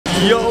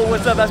Yo,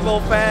 what's up basketball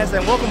fans,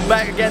 and welcome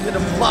back again to the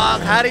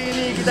vlog. Hari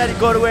ini kita di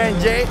Gor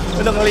WNJ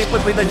untuk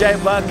ngeliput Pelita Jaya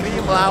Bakrie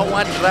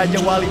melawan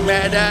Rajawali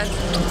Medan.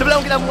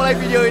 Sebelum kita mulai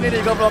video ini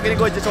dan juga vlog ini,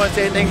 gue just want to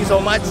say thank you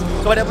so much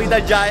kepada Pelita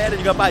Jaya dan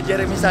juga Pak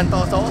Jeremy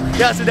Santoso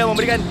yang sudah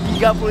memberikan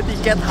 30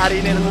 tiket hari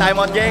ini untuk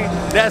timeout gang.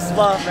 That's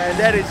love, man,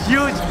 that is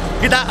huge.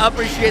 Kita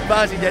appreciate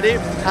banget sih. Jadi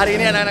hari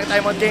ini anak-anak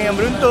timeout gang yang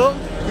beruntung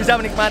bisa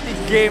menikmati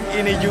game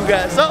ini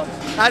juga. So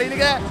hari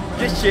ini kita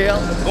just chill.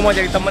 Gue mau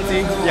cari temen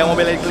sih yang mau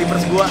belain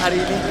Clippers gue hari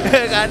ini.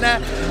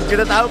 Karena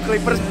kita tahu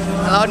Clippers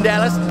lawan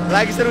Dallas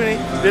lagi seru nih.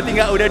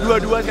 Udah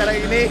 2-2 sekarang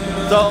ini.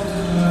 So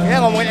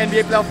ya ngomongin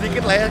NBA playoff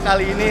dikit lah ya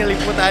kali ini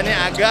liputannya,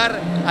 agar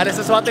ada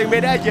sesuatu yang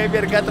beda aja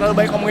biar gak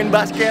terlalu banyak ngomongin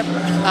basket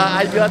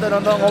IPL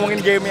atau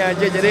ngomongin gamenya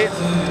aja. Jadi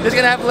just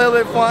gonna have a little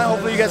bit of fun.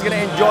 Hopefully you guys gonna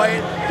enjoy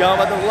it. Jangan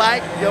lupa to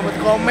like, jangan lupa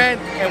to comment,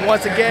 and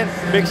once again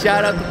big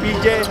shout out to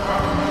PJ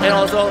and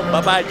also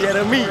Bapak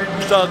Jeremy.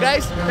 So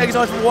guys, thank you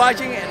so much for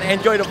watching and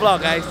enjoy the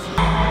vlog, guys.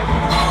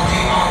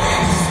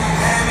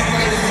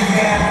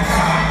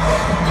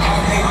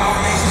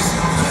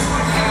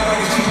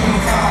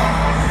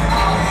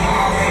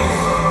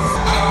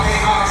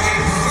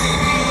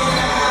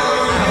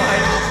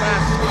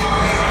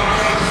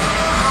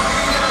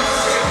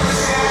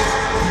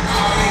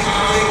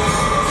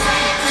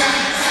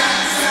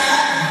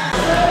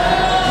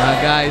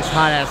 Guys,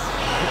 hot as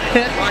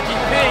Rocky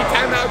Padila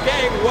timeout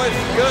game was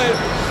good.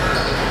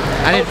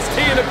 and It's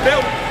tea in the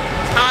build.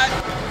 It's hot.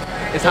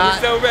 it's We're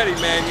hot. still ready,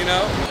 man. You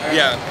know.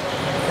 Yeah.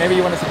 Maybe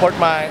you want to support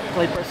my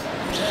Clippers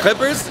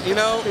Clippers. You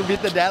know. to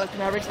beat the Dallas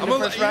Mavericks in the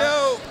first You round.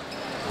 know,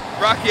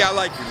 Rocky, I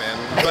like you, man,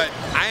 but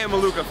I am a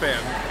Luka fan,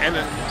 and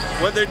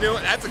what they're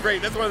doing, that's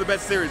one of the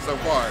best series so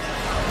far.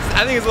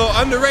 I think it's a little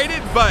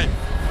underrated, but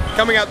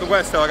coming out the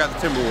West, though, I got the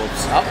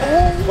Timberwolves.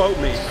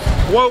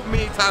 Quote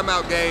me,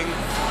 timeout gang.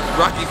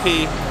 Rocky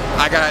P,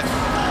 I got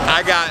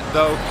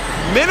the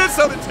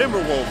Minnesota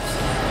Timberwolves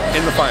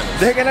in the finals.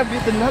 They're gonna beat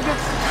the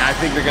Nuggets? I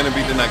think they're gonna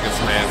beat the Nuggets,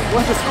 man.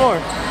 What's the score?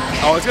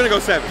 Oh, it's gonna go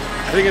 7.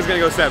 I think it's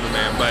gonna go 7,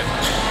 man. But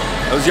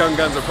those young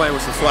guns are playing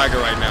with some swagger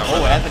right now.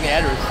 Oh, Anthony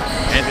Edwards.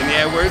 Anthony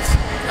Edwards.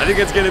 I think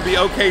it's gonna be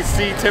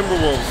OKC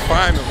Timberwolves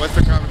final,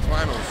 Western Conference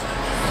Finals.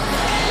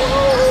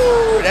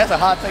 Ooh, that's a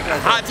hot take.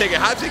 Hot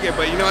ticket.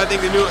 But you know, I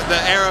think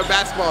the era of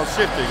basketball is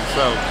shifting,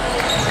 so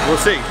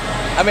we'll see.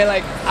 I mean,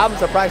 like, I'm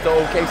surprised the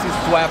OKC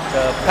swept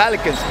the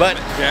Pelicans, but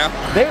Yeah.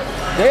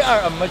 they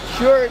are a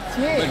mature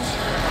team.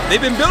 They've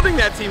been building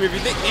that team. If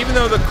you think, even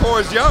though the core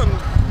is young,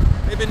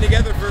 they've been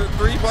together for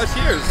 3+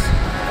 years.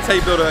 That's how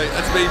you build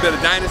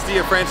a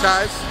dynasty, a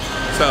franchise.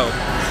 So,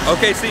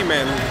 OKC,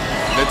 man,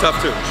 they're tough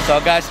too.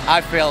 So guys,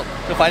 I failed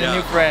to find a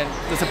new friend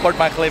to support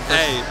my Clippers.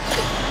 Hey,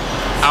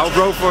 I'll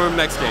roll for him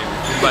next game,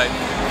 but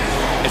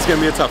it's gonna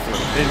be a tough one.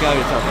 It's gonna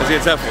be tough. It's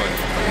gonna be a tough one.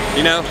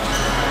 You know?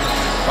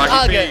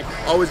 Rocky P,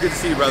 always good to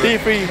see you, brother. Be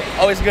free,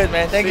 always good,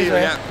 man. Thank you,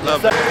 man. Yeah,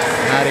 love it.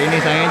 Hari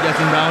ini saya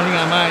Justin Brownlee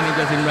nggak main nih,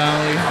 Justin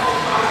Brownlee.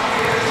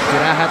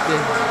 Istirahat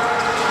deh.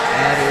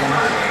 Hari ini.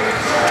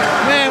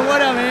 Man,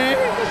 what up, man?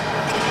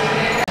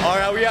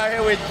 Alright, we are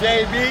here with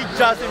JB,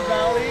 Justin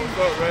Brownlee.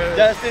 What's up, man?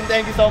 Justin,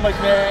 thank you so much,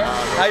 man.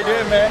 How you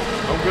doing, man?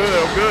 I'm good.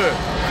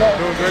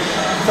 Doing great.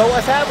 So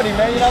what's happening,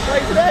 man? You not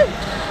playing today?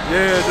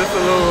 Yeah, just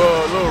a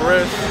little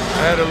rest.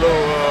 I had a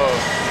little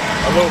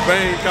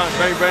bang kind of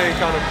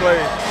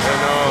play, and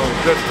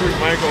just tweaked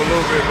my ankle a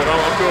little bit, but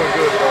I'm doing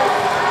good, bro.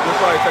 Just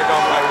probably take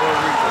off like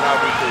 1 week, and I'll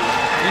be cool.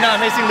 You're not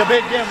missing the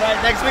big game, right?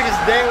 Next week is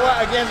day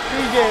 1 against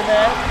PJ,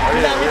 man.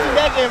 You're not missing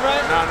that game,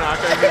 right? No, I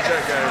can't miss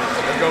that game.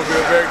 It's gonna be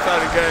a very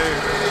exciting game.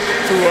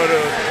 Two of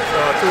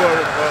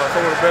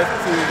some of the best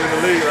teams in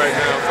the league right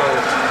now, so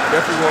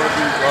definitely want to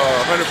be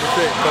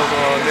 100%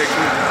 come next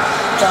week.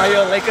 So are you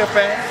a Laker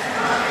fan?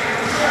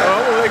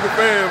 I'm a Laker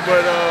fan,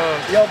 but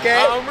You okay?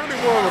 I'm really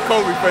more of a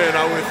Kobe fan,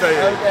 I would say.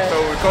 Okay. So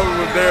when Kobe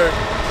was there,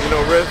 you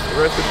know, rest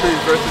in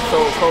peace, rest in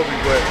soul, Kobe.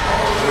 But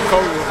when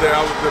Kobe was there,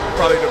 I was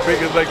probably the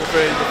biggest Laker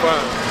fan you could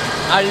find.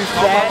 Are you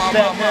sad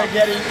that they're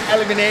getting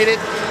eliminated?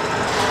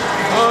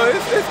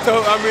 It's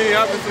tough. I mean,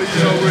 obviously,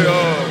 you know, with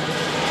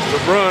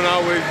LeBron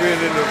always been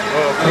in the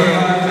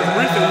in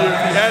recent years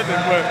he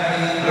hasn't, but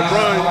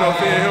LeBron, you know,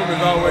 seeing him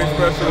is always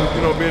special.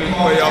 You know, being in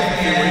the playoffs and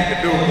see what he can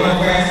do. But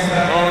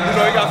you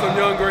know, he got some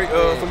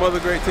some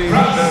other great teams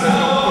out there that's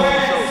gonna put on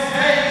the show.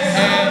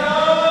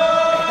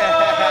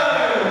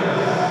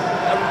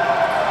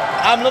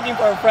 I'm looking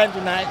for a friend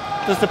tonight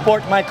to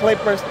support my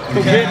Clippers to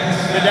beat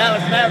the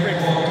Dallas Mavericks.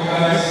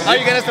 Are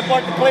you gonna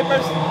support the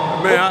Clippers?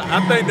 Man,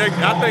 I think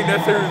that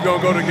series is gonna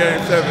go to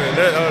Game 7.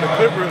 The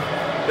Clippers,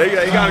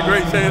 they got a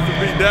great chance to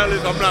beat Dallas.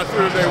 I'm not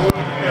sure if they will,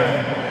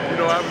 because, you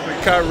know, obviously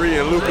Kyrie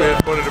and Luka is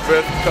one of the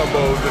best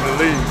combos in the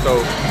league.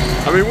 So,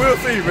 I mean, we'll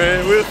see,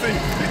 man. We'll see.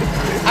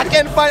 I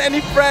can't find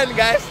any friend,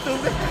 guys, to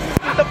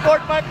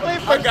support my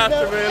Clippers. I got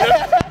you, man.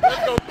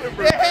 Let's go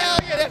Clippers. Yeah, hell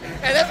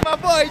yeah. And that's my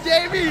boy,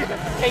 JB.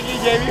 Thank you,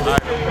 JB.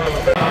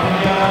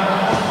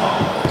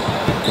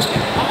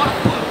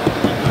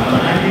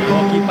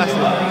 Kipas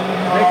loh.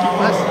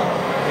 Kipas.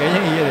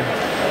 Kayaknya iya deh.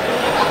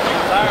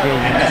 Oke.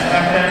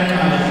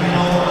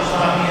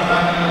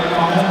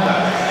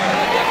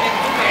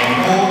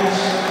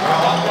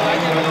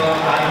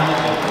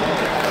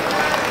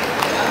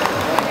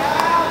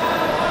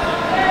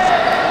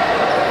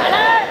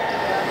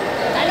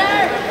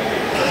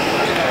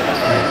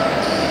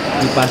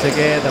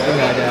 paseknya tapi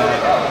nggak ada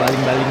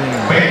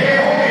baling-balingnya.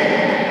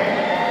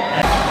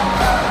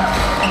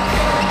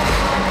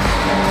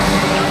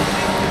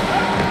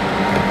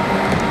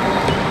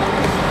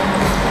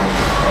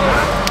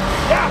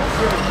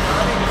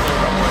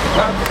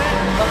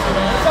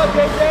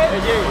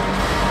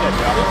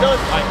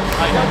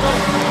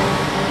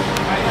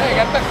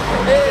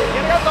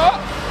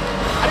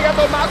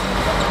 Arigato, Max.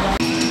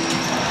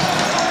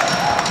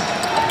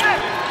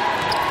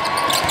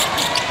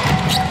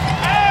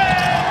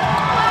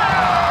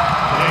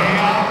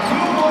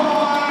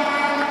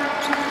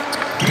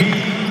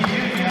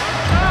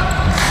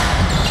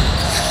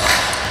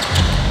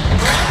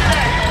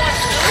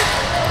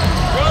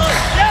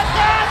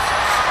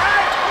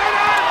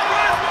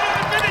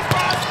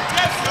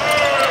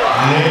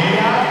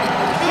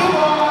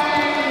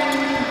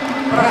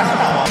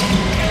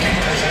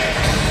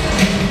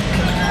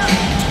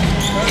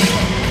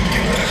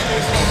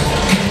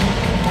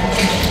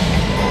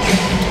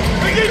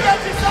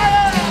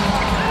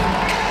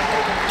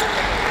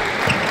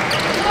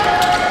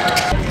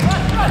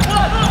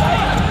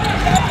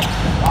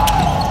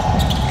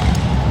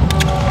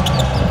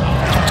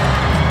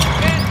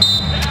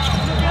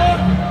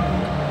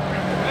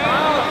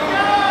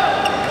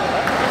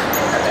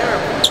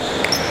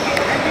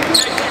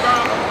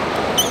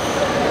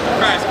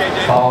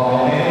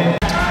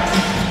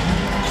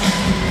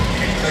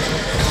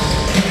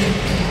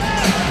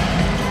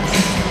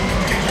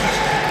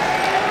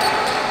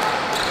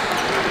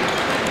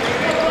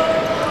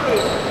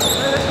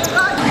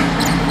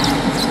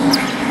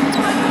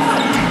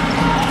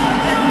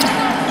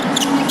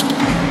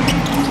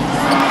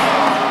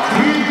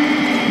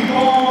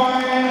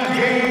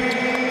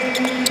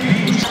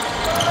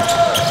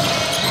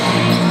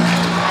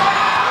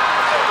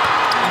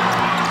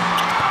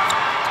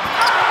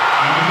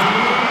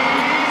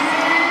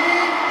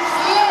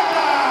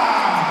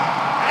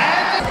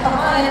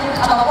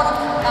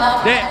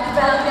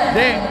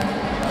 Dek,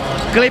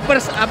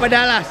 Clippers apa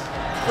Dallas?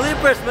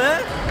 Clippers,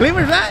 man.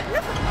 Clippers, man?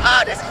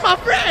 Oh, this is my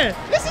friend.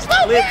 This is my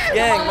Clips friend.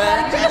 gang,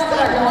 man.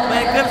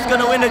 Man, Clips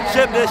gonna win the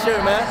chip this year,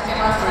 man.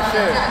 For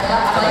sure.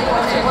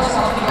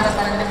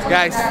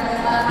 Guys,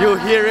 you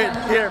hear it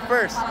here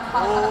first.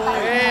 Oh,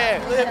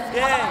 Yeah, Clips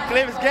gang.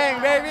 Clips gang,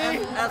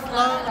 baby. As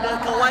long as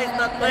Kawhi's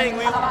not playing,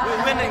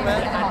 we're winning,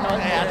 man.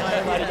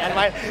 Jangan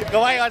main.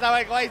 Kawhi nggak usah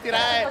main, Kawhi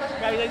istirahat.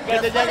 Nggak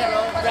bisa jaga,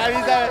 nggak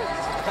bisa.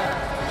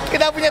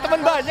 Kita punya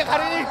teman banyak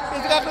hari ini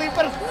yang suka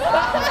Clippers.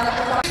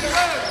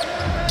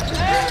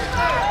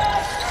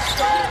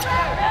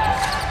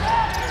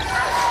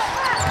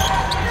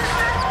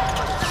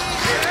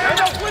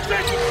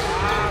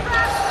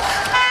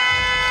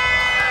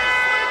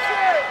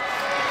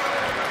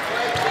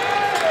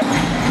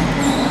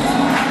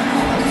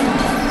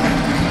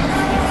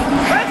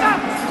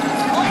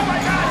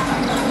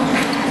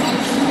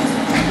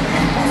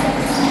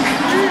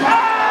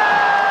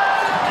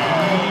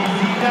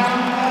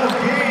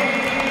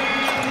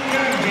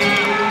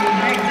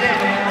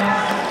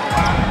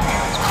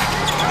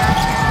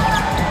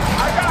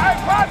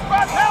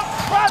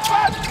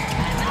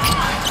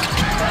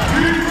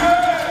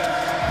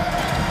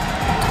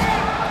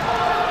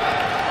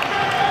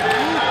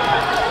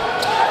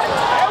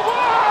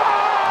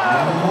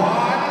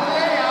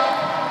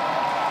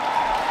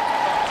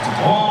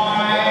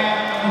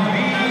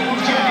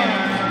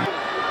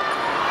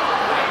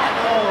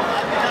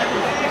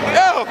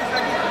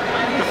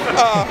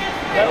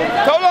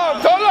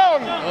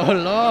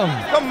 Tolong.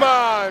 Come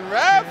on,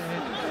 ref.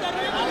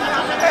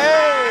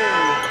 Hey.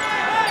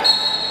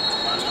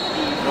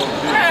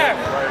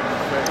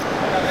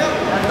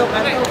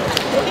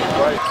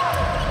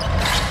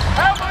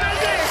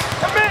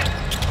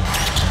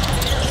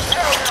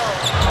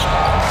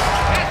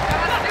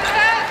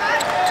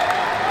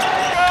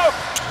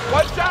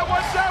 One shot.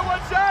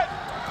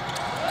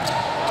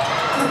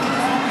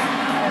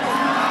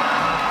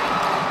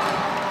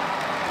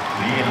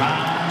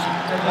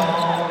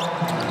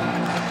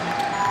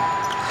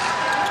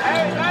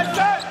 Hey, that's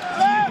it.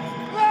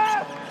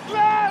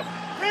 Left.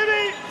 Hit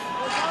it.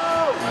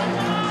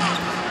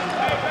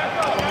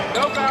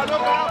 No foul.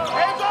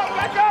 Hands up,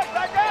 back up.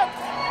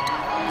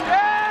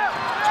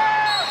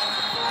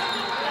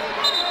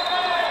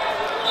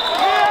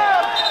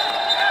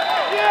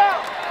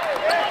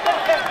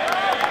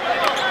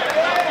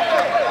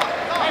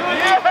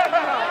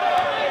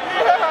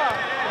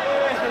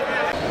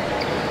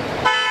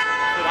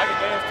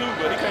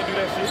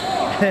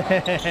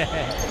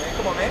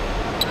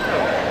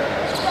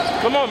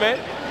 Come on, man.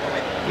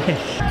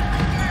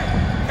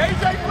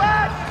 AJ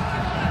Flash!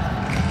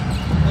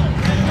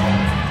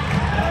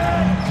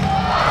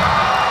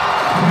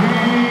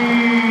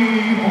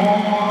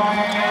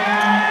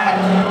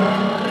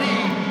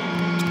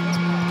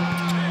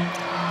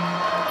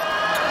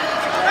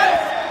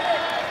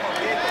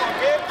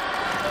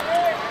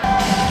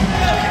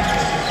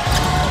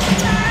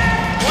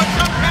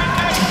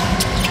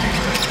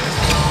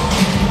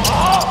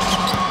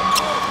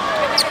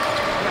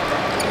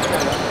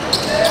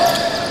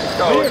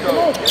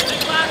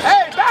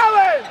 Hey,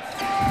 balance!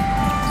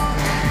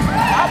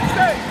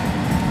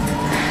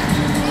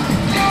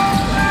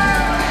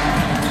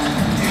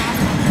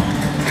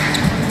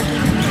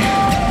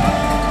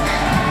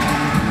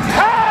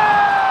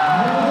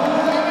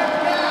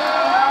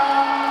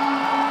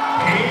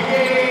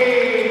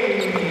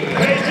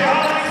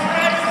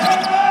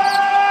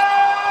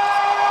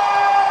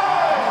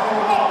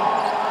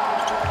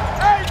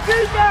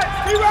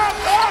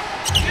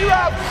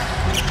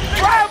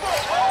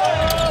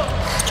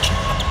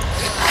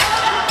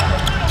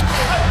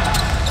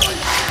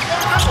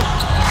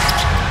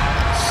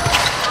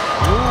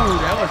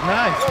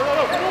 Nice,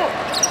 nice.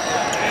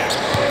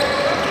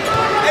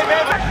 Hey,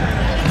 man. You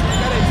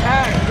got a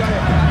tag. You got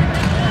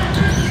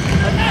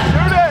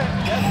shoot it.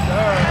 Yes,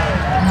 sir.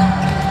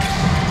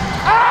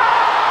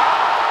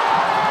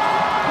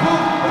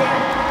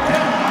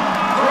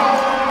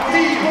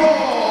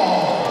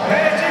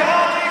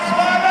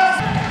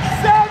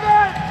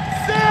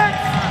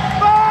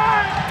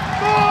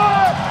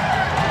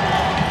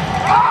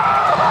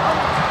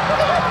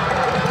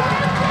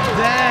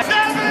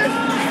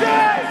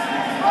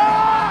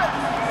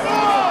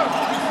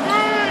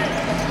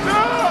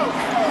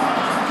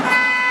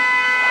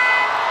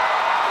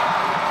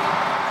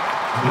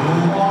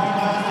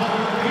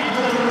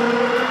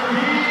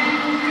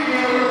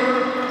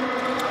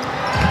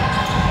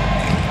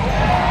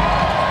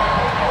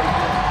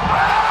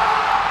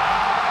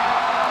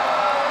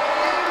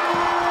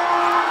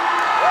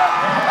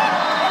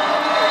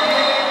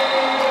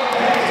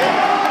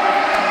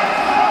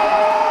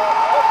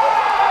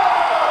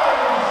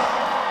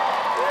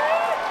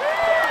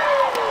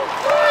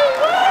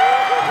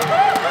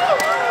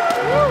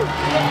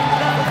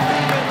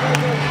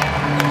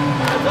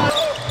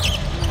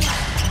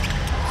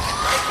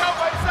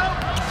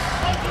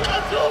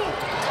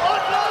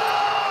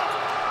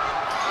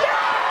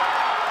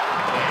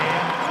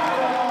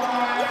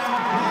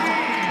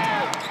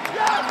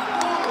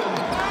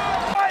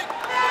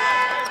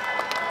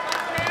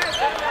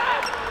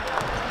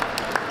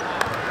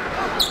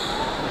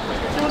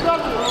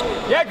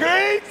 Yeah,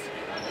 greens!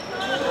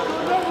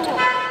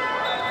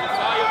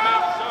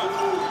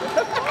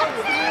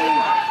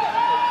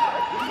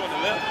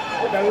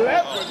 The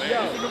left one,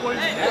 yeah.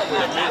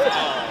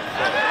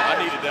 I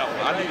needed that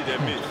one. I needed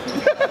that mix.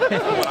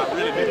 That's what I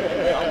really needed.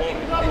 I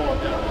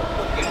wanted it.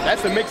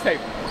 That's the mixtape.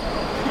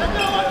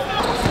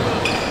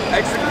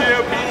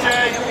 Execute, PJ.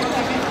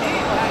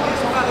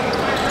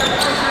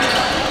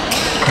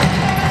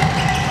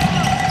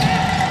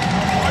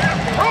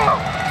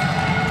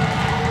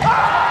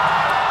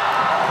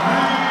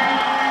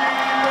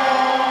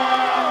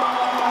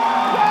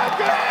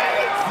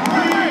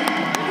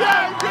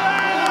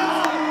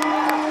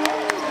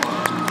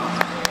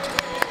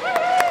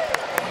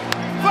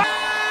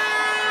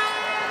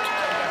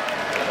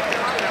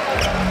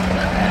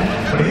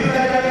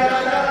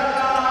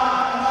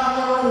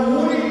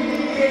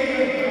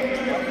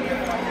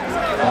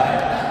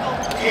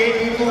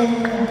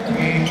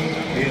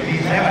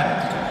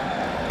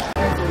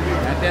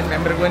 Gantian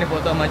member gue nih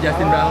foto sama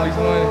Justin Brownlee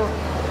semua nih.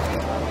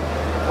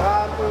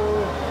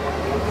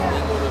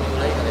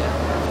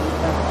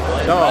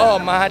 Oh,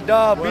 my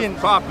dog, Bin.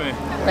 Popping.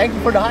 Thank you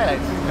for the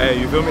highlights. Hey,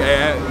 you feel me?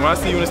 Hey, when I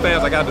see you in the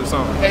stands, I gotta do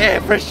something.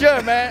 Hey, for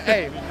sure, man.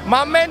 Hey,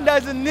 my man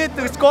doesn't need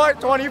to score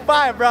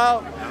 25,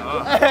 bro.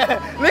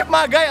 Leave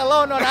my guy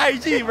alone on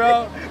IG,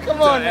 bro.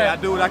 Come on, Hey, I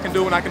man. do what I can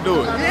do when I can do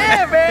it.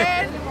 Yeah,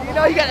 man. You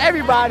know, you got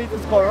everybody to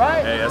score,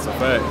 right? Hey, that's a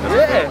fact. That's a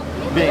Yeah.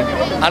 fact. Bing,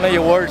 I know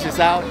your words is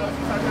out.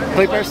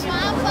 Clippers?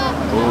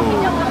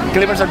 Ooh,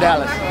 Clippers or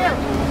Dallas?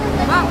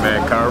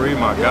 man, Kyrie,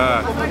 my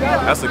God.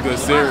 That's a good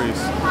series.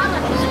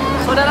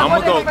 I'm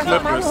gonna go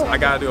Clippers. I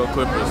gotta do a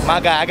Clippers. My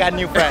guy, I got a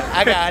new friend.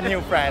 I got a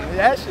new friend.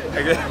 That's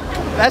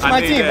That's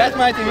my team. That's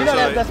my team. You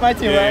know that's my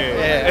team, right?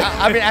 Yeah.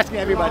 Yeah. I've been asking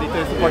everybody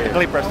to support the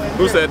Clippers.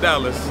 Who said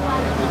Dallas?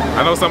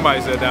 I know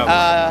somebody said Dallas.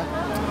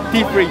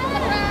 T3.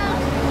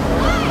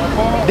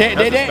 They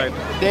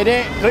That's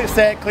didn't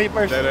say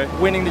Clippers Did they?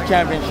 winning the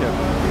championship.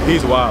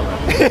 He's wild.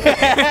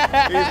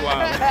 He's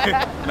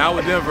wild. Not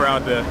with Denver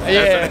out there.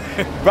 Yeah.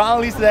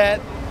 Brownlee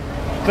said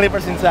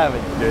Clippers in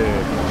 7.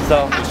 Yeah.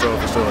 So For sure,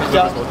 for sure. So,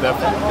 Clippers most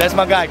definitely. that's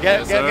my guy.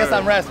 Get Yes,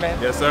 some rest, man.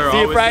 Yes, sir. See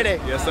you Always Friday.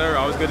 Good. Yes, sir.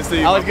 Always good to see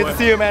you. Always my good boy. to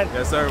see you, man.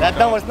 Yes, sir. That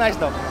done was nice,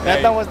 though. That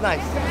Hey. done was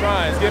nice.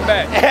 Trying. Let's get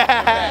back.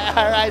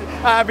 All right,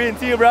 I've been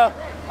to you, bro.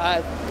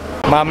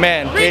 My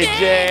man,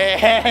 KJ.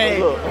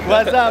 Hey,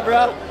 what's up,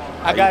 bro?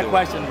 I got a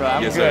question, bro.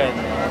 I'm Yes, good.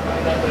 sir.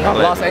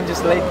 Los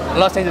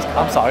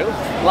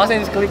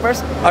Angeles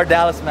Clippers or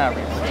Dallas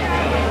Mavericks?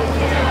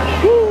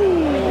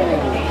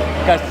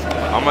 Because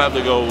I'm gonna have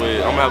to go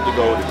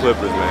with the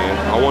Clippers,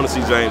 man. I want to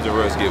see James and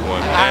Russ get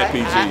one, and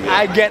PG.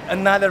 I get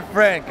another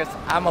friend because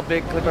I'm a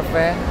big Clipper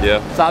fan.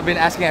 Yeah. So I've been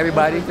asking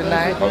everybody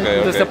tonight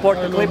to support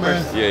the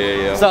Clippers.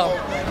 Yeah. So,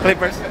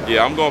 Clippers.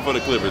 Yeah, I'm going for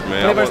the Clippers,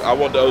 man. Clippers. I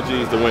want the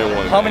OGs to win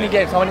one. How man. many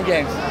games? How many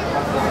games?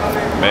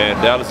 Man,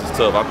 Dallas is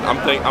tough.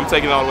 I'm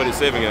taking it all the way to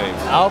 7 games.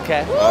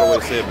 Okay. All the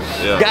way to 7.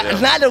 Yeah. Got yeah.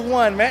 another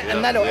one, man. Yeah,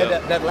 another yeah.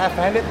 that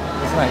left-handed.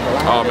 It's like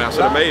Oh man, I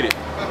should have made it.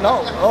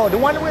 No. Oh, the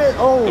one with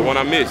The one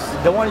I missed.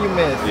 the one you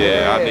missed.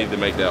 Yeah, I need to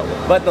make that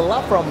one. But the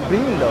love from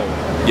Bean though.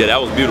 Yeah, that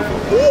was beautiful.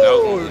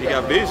 He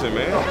got vision,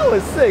 man. That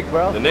was sick,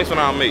 bro. The next one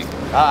I'll make.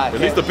 Alright,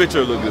 At least the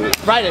picture look good.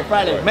 Friday.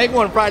 Make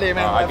one Friday,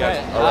 man. I got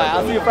you. All right,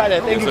 I'll see you Friday.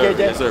 Thank Yes, you, sir. KJ.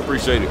 Yes, sir.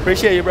 Appreciate it.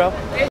 Appreciate you, bro.